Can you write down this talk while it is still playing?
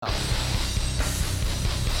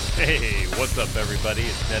Hey, what's up, everybody?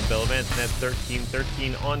 It's Ned Bellavance,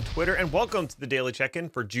 Ned1313 on Twitter, and welcome to the Daily Check-In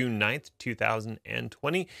for June 9th,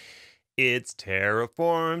 2020. It's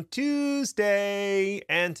Terraform Tuesday,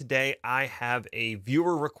 and today I have a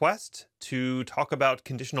viewer request to talk about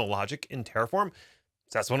conditional logic in Terraform.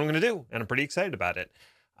 So that's what I'm going to do, and I'm pretty excited about it.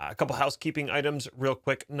 A couple housekeeping items real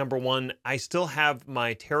quick. Number one, I still have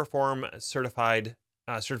my Terraform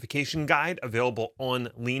certification guide available on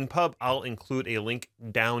LeanPub. I'll include a link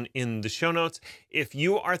down in the show notes. If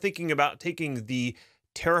you are thinking about taking the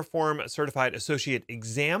Terraform Certified Associate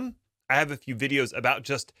exam, I have a few videos about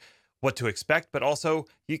just what to expect, but also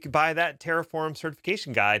you can buy that Terraform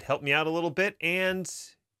certification guide, help me out a little bit, and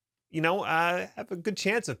have a good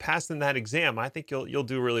chance of passing that exam. I think you'll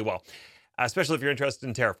do really well, especially if you're interested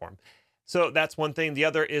in Terraform. So that's one thing. The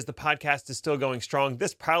other is the podcast is still going strong.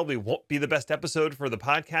 This probably won't be the best episode for the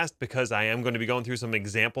podcast because I am going to be going through some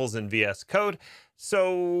examples in VS Code.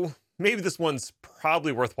 So maybe this one's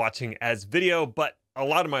probably worth watching as video, but a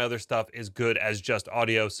lot of my other stuff is good as just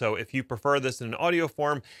audio. So if you prefer this in an audio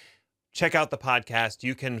form, check out the podcast.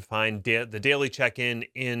 You can find the Daily Check-In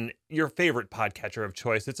in your favorite podcatcher of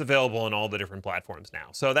choice. It's available on all the different platforms now.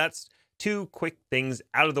 So that's two quick things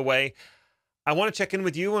out of the way. I want to check in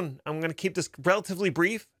with you, and I'm going to keep this relatively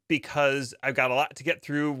brief because I've got a lot to get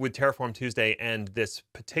through with Terraform Tuesday and this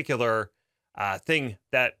particular thing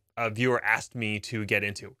that a viewer asked me to get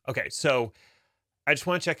into. Okay, so I just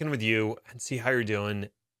want to check in with you and see how you're doing.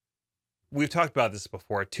 We've talked about this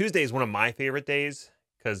before. Tuesday is one of my favorite days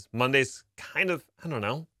because Monday's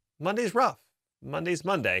Monday's rough. Monday's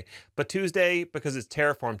Monday. But Tuesday, because it's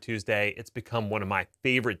Terraform Tuesday, it's become one of my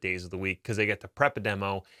favorite days of the week because I get to prep a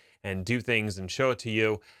demo and do things and show it to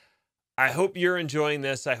you. I hope you're enjoying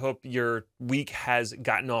this. I hope your week has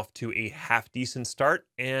gotten off to a half decent start,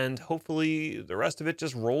 and hopefully the rest of it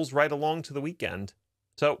just rolls right along to the weekend.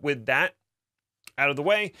 So with that out of the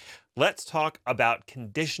way, let's talk about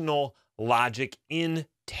conditional logic in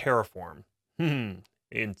Terraform.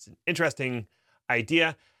 It's an interesting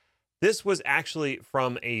idea. This was actually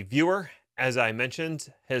from a viewer, as I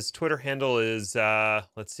mentioned. His Twitter handle is,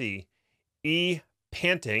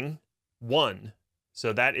 epanting1.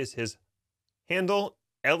 So that is his handle.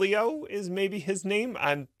 Elio is maybe his name.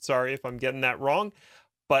 I'm sorry if I'm getting that wrong.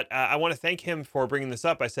 But I want to thank him for bringing this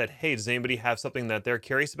up. I said, hey, does anybody have something that they're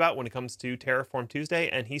curious about when it comes to Terraform Tuesday?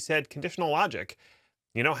 And he said, conditional logic.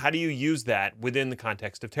 How do you use that within the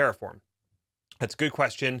context of Terraform? That's a good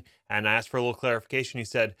question. And I asked for a little clarification. He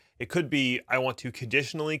said, it could be, I want to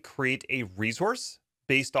conditionally create a resource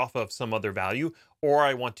based off of some other value, or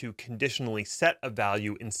I want to conditionally set a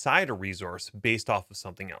value inside a resource based off of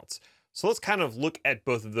something else. So let's kind of look at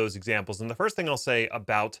both of those examples. And the first thing I'll say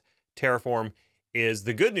about Terraform is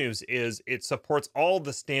the good news is it supports all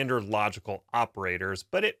the standard logical operators,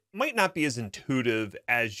 but it might not be as intuitive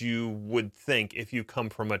as you would think if you come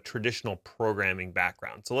from a traditional programming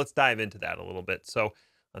background. So let's dive into that a little bit. So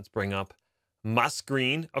let's bring up my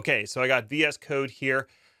screen. Okay, so I got VS Code here.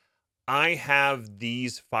 I have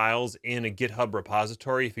these files in a GitHub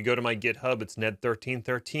repository. If you go to my GitHub, it's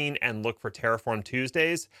Ned1313 and look for Terraform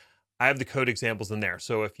Tuesdays. I have the code examples in there.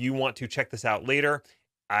 So if you want to check this out later,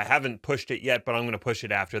 I haven't pushed it yet, but I'm going to push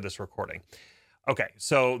it after this recording. Okay,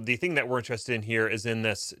 so the thing that we're interested in here is in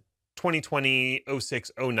this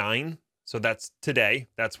 2020-06-09. So that's today.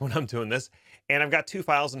 That's when I'm doing this. And I've got two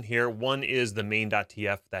files in here. One is the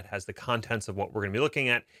main.tf that has the contents of what we're going to be looking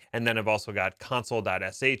at. And then I've also got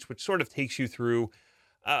console.sh, which sort of takes you through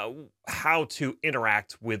how to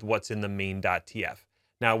interact with what's in the main.tf.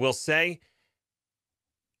 Now, we'll say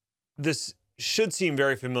this should seem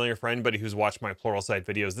very familiar for anybody who's watched my Pluralsight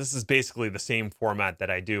videos. This is basically the same format that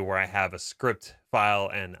I do where I have a script file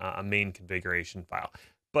and a main configuration file.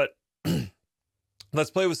 But let's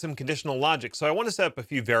play with some conditional logic. So I want to set up a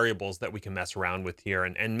few variables that we can mess around with here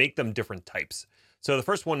and make them different types. So the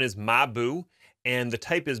first one is mabool, and the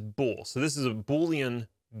type is bool. So this is a Boolean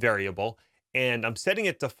variable, and I'm setting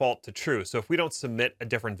it default to true. So if we don't submit a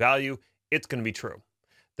different value, it's going to be true.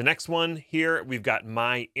 The next one here, we've got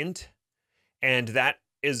myInt, and that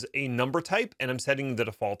is a number type, and I'm setting the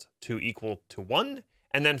default to equal to 1.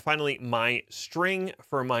 And then finally, myString.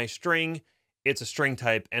 For myString, it's a string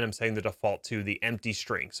type, and I'm setting the default to the empty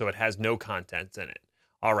string, so it has no contents in it.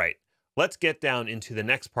 All right, let's get down into the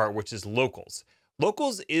next part, which is locals.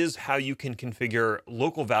 Locals is how you can configure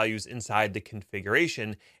local values inside the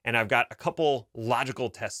configuration, and I've got a couple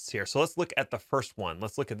logical tests here. So let's look at the first one.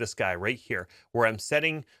 Let's look at this guy right here, where I'm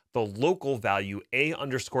setting the local value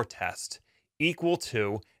a_test equal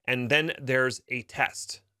to, and then there's a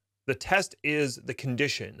test. The test is the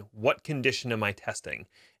condition. What condition am I testing?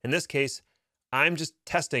 In this case, I'm just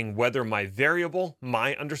testing whether my variable,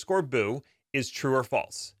 my underscore boo, is true or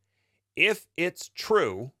false. If it's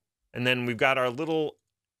true, and then we've got our little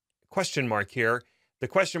question mark here, the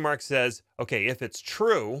question mark says, okay, if it's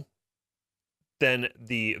true, then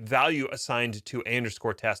the value assigned to a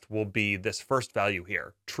underscore test will be this first value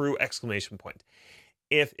here, true exclamation point.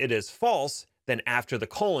 If it is false, then after the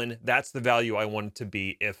colon, that's the value I want it to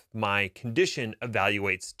be if my condition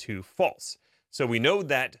evaluates to false. So we know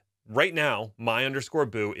that right now, my underscore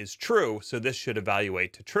boo is true, so this should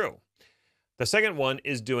evaluate to true. The second one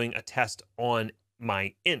is doing a test on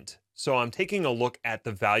my int. So I'm taking a look at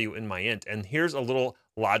the value in my int, and here's a little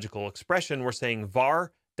logical expression. We're saying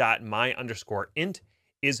var.my underscore int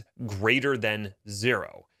is greater than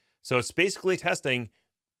 0. So it's basically testing,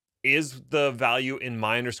 is the value in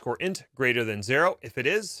my underscore int greater than 0? If it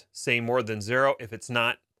is, say more than 0. If it's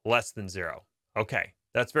not, less than 0. Okay,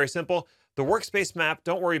 that's very simple. The workspace map,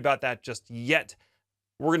 don't worry about that just yet.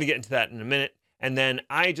 We're going to get into that in a minute. And then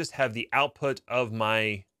I just have the output of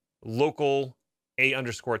my local a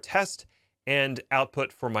underscore test and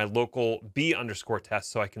output for my local b underscore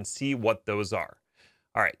test so I can see what those are.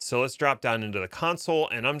 All right, so let's drop down into the console,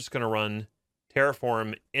 and I'm just going to run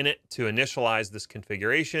Terraform init to initialize this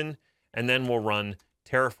configuration, and then we'll run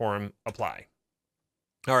Terraform apply.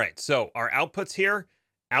 All right, so our outputs here,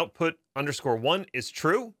 output underscore 1 is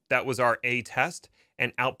true. That was our a test,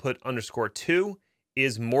 and output underscore 2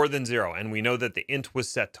 is more than 0. And we know that the int was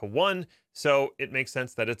set to 1, so it makes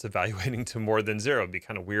sense that it's evaluating to more than 0. It'd be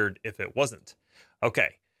kind of weird if it wasn't.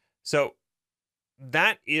 Okay, so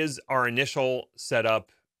that is our initial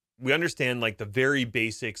setup. We understand like the very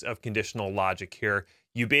basics of conditional logic here.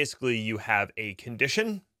 You have a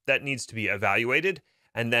condition that needs to be evaluated,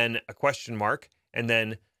 and then a question mark, and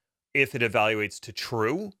then if it evaluates to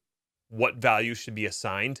true, what value should be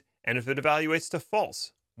assigned, and if it evaluates to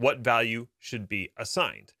false, what value should be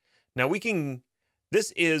assigned. Now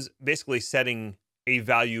this is basically setting a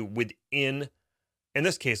value within, in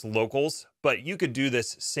this case, locals, but you could do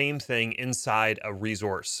this same thing inside a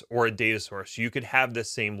resource or a data source. You could have this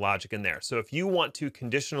same logic in there. So if you want to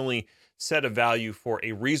conditionally set a value for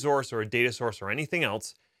a resource or a data source or anything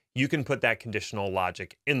else, you can put that conditional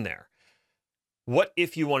logic in there. What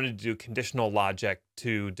if you wanted to do conditional logic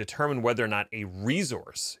to determine whether or not a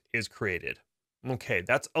resource is created? Okay,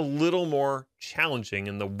 that's a little more challenging,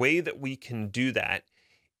 and the way that we can do that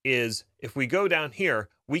is if we go down here,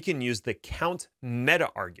 we can use the count meta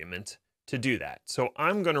argument to do that. So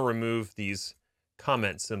I'm going to remove these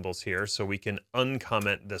comment symbols here so we can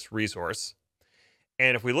uncomment this resource.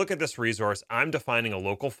 And if we look at this resource, I'm defining a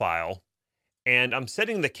local file, and I'm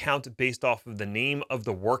setting the count based off of the name of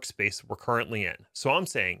the workspace we're currently in. So I'm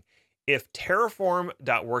saying if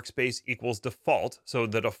terraform.workspace equals default, so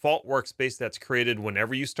the default workspace that's created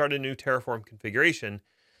whenever you start a new Terraform configuration,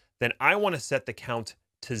 then I want to set the count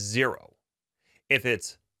to 0. If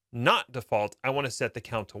it's not default, I want to set the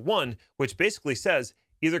count to 1, which basically says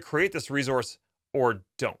either create this resource or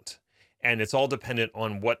don't. And it's all dependent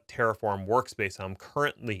on what Terraform workspace I'm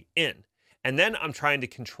currently in. And then I'm trying to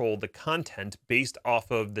control the content based off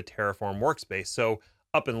of the Terraform workspace. So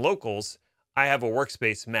up in locals, I have a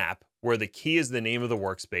workspace map where the key is the name of the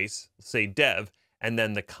workspace, say dev, and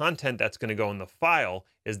then the content that's going to go in the file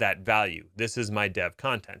is that value. This is my dev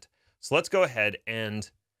content. So let's go ahead and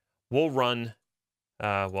we'll run,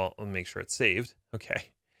 well, let me make sure it's saved. Okay.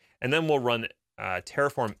 And then we'll run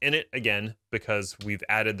Terraform init again, because we've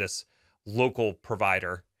added this local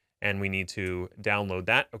provider and we need to download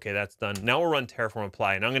that. Okay, that's done. Now we'll run Terraform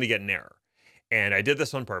apply, and I'm going to get an error. And I did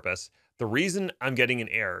this on purpose. The reason I'm getting an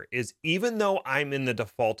error is even though I'm in the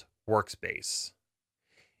default workspace,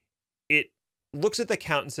 it looks at the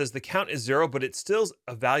count and says the count is 0, but it still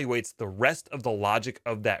evaluates the rest of the logic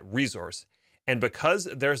of that resource. And because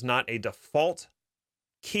there's not a default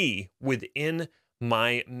key within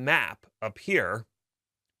my map up here,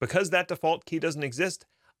 because that default key doesn't exist,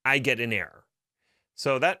 I get an error.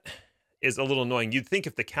 So that is a little annoying. You'd think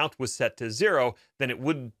if the count was set to 0, then it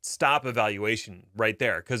would stop evaluation right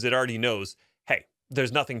there, because it already knows, hey,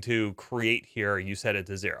 there's nothing to create here. You set it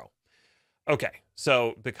to 0. Okay,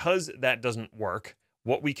 so because that doesn't work,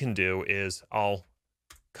 what we can do is I'll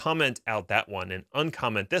comment out that one and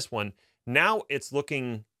uncomment this one. Now it's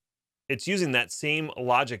using that same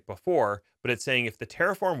logic before, but it's saying if the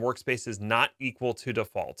Terraform workspace is not equal to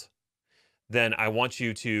default, then I want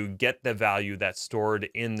you to get the value that's stored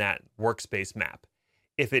in that workspace map.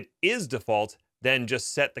 If it is default, then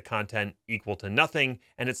just set the content equal to nothing,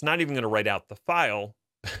 and it's not even going to write out the file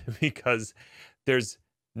because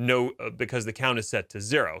because the count is set to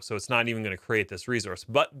 0, so it's not even going to create this resource.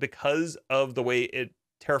 But because of the way it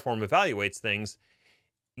Terraform evaluates things,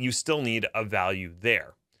 you still need a value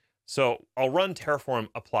there. So I'll run Terraform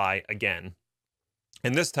apply again.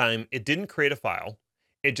 And this time it didn't create a file.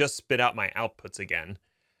 It just spit out my outputs again.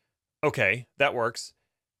 Okay, that works.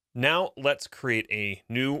 Now let's create a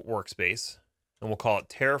new workspace, and we'll call it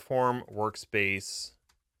Terraform Workspace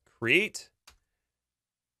Create.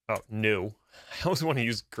 Oh, new. I always want to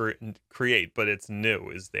use create, but it's new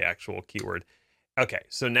is the actual keyword. Okay,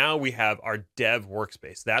 so now we have our dev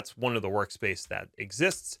workspace. That's one of the workspace that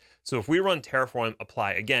exists. So if we run Terraform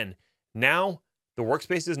apply again, now the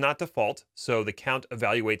workspace is not default, so the count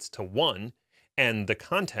evaluates to 1, and the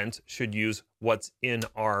content should use what's in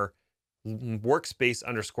our workspace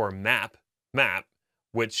underscore map,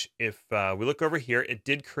 which if we look over here, it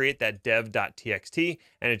did create that dev.txt,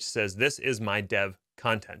 and it says, this is my dev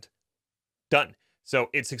content. Done. So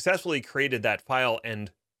it successfully created that file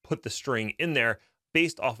and put the string in there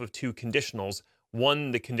based off of 2 conditionals.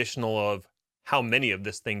 One, the conditional of how many of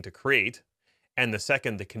this thing to create, and the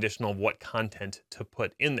second, the conditional of what content to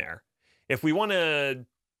put in there. If we want to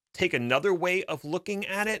take another way of looking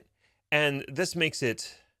at it, and this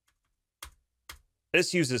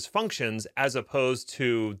uses functions as opposed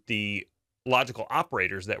to the logical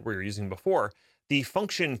operators that we were using before. The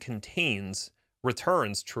function contains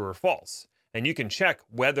returns true or false, and you can check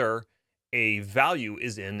whether a value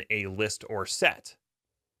is in a list or set.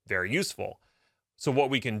 Very useful. So what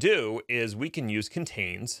we can do is we can use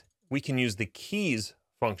contains. We can use the keys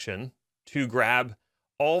function to grab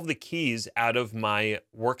all of the keys out of my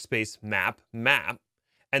workspace map,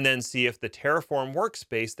 and then see if the Terraform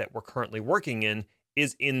workspace that we're currently working in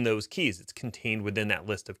is in those keys. It's contained within that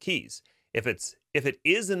list of keys. If it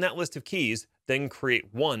is in that list of keys, then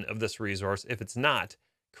create 1 of this resource. If it's not,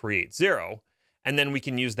 create 0. And then we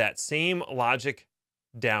can use that same logic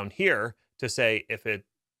down here to say if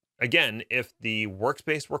the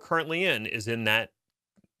workspace we're currently in is in that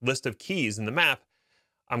list of keys in the map,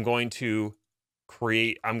 I'm going to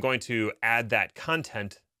add that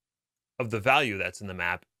content of the value that's in the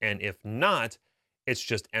map. And if not, it's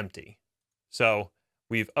just empty. So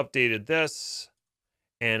we've updated this.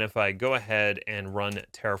 And if I go ahead and run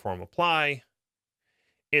Terraform apply,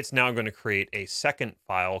 it's now going to create a second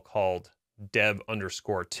file called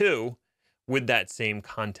dev_2 with that same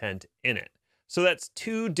content in it. So that's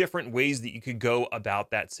 2 different ways that you could go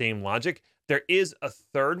about that same logic. There is a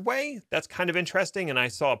third way that's kind of interesting, and I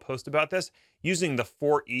saw a post about this, using the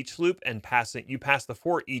for each loop and you pass the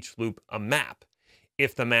for each loop a map.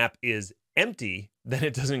 If the map is empty, then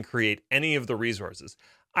it doesn't create any of the resources.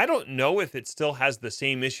 I don't know if it still has the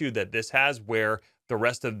same issue that this has, where the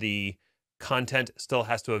rest of the content still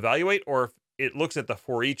has to evaluate, or if it looks at the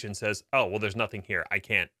for each and says, oh, well, there's nothing here.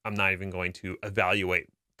 I'm not even going to evaluate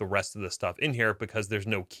the rest of the stuff in here because there's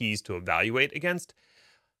no keys to evaluate against.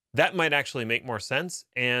 That might actually make more sense.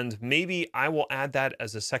 And maybe I will add that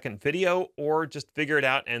as a second video, or just figure it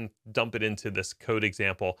out and dump it into this code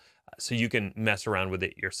example so you can mess around with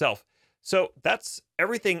it yourself. So that's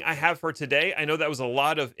everything I have for today. I know that was a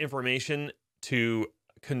lot of information to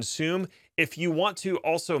consume. If you want to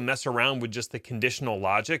also mess around with just the conditional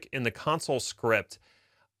logic in the console script,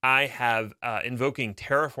 I have invoking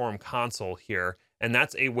Terraform console here, and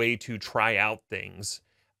that's a way to try out things.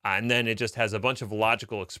 And then it just has a bunch of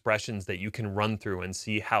logical expressions that you can run through and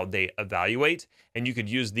see how they evaluate. And you could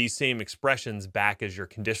use these same expressions back as your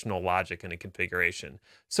conditional logic in a configuration.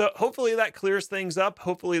 So hopefully that clears things up.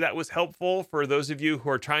 Hopefully that was helpful for those of you who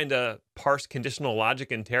are trying to parse conditional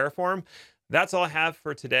logic in Terraform. That's all I have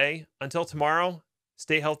for today. Until tomorrow,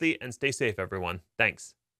 stay healthy and stay safe, everyone. Thanks.